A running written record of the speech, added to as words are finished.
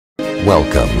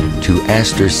Welcome to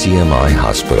Aster CMI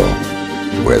Hospital,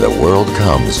 where the world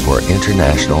comes for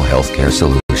international healthcare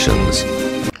solutions.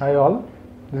 Hi all,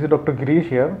 this is Dr Girish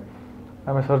here.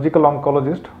 I am a surgical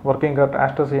oncologist working at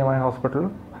Aster CMI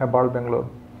Hospital, Hebbal, Bangalore.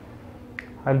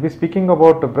 I will be speaking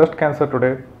about breast cancer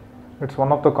today. It's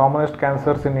one of the commonest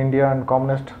cancers in India and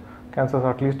commonest cancers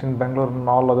at least in Bangalore and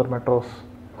all other metros.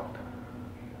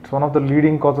 It's one of the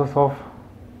leading causes of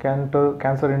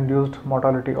cancer-induced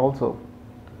mortality also.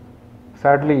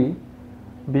 Sadly,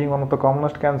 being one of the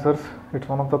commonest cancers, it's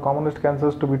one of the commonest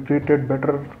cancers to be treated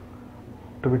better,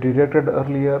 to be detected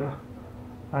earlier,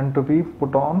 and to be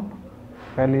put on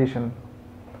palliation.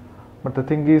 But the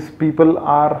thing is, people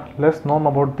are less known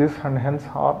about this and hence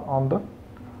are on the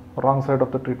wrong side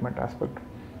of the treatment aspect.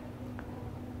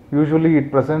 Usually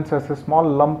it presents as a small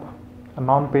lump, a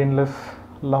non-painless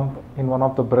lump in one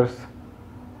of the breasts,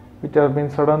 which has been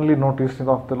suddenly noticed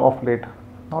of late.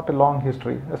 Not a long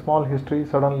history, a small history,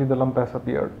 suddenly the lump has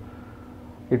appeared.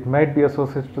 It might be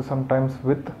associated sometimes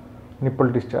with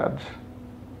nipple discharge.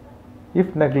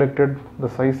 If neglected, the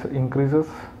size increases,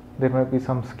 there might be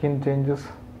some skin changes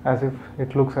as if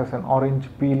it looks as an orange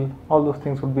peel. All those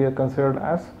things would be considered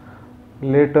as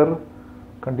later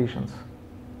conditions.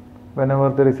 Whenever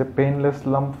there is a painless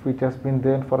lump which has been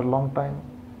there for a long time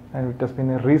and it has been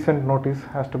a recent notice,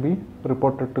 has to be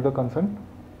reported to the concerned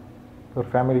your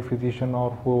family physician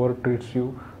or whoever treats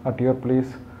you at your place,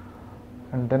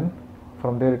 and then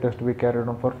from there it has to be carried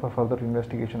on for further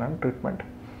investigation and treatment.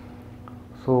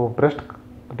 So breast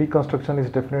reconstruction is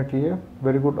definitely a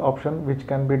very good option which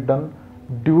can be done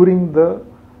during the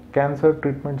cancer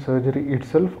treatment surgery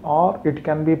itself, or it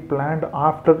can be planned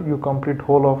after you complete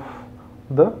whole of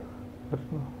the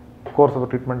course of the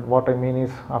treatment. What I mean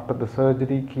is after the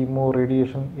surgery, chemo,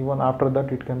 radiation, even after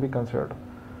that it can be considered.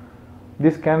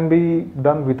 This can be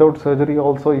done without surgery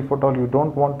also if at all you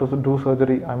don't want to do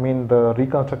surgery. I mean, the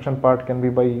reconstruction part can be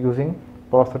by using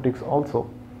prosthetics also.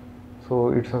 So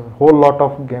it's a whole lot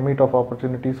of gamut of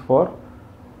opportunities for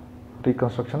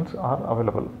reconstructions are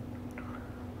available.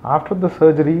 After the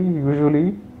surgery,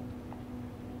 usually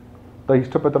the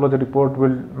histopathology report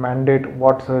will mandate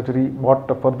what surgery, what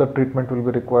further treatment will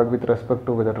be required with respect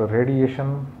to whether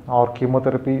radiation or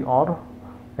chemotherapy or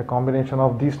a combination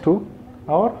of these two,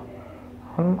 or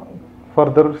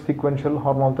further sequential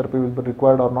hormone therapy will be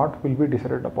required or not, will be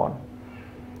decided upon.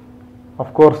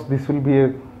 Of course, this will be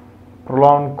a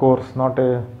prolonged course, not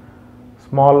a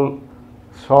small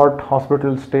short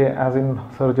hospital stay as in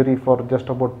surgery for just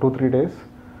about 2-3 days.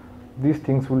 These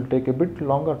things will take a bit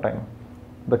longer time.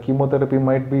 The chemotherapy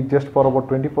might be just for about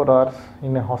 24 hours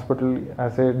in a hospital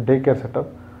as a daycare setup,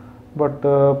 but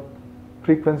the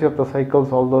frequency of the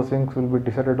cycles, all those things will be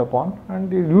decided upon,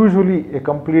 and usually a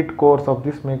complete course of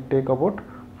this may take about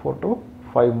 4 to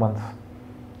 5 months.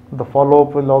 The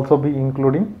follow-up will also be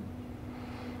including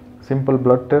simple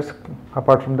blood tests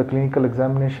apart from the clinical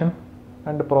examination,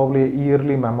 and probably a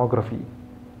yearly mammography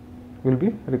will be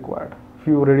required.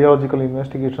 Few radiological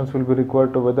investigations will be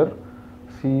required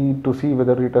to see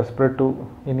whether it has spread to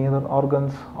any other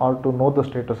organs or to know the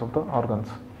status of the organs.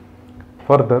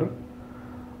 Further,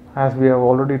 as we have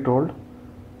already told,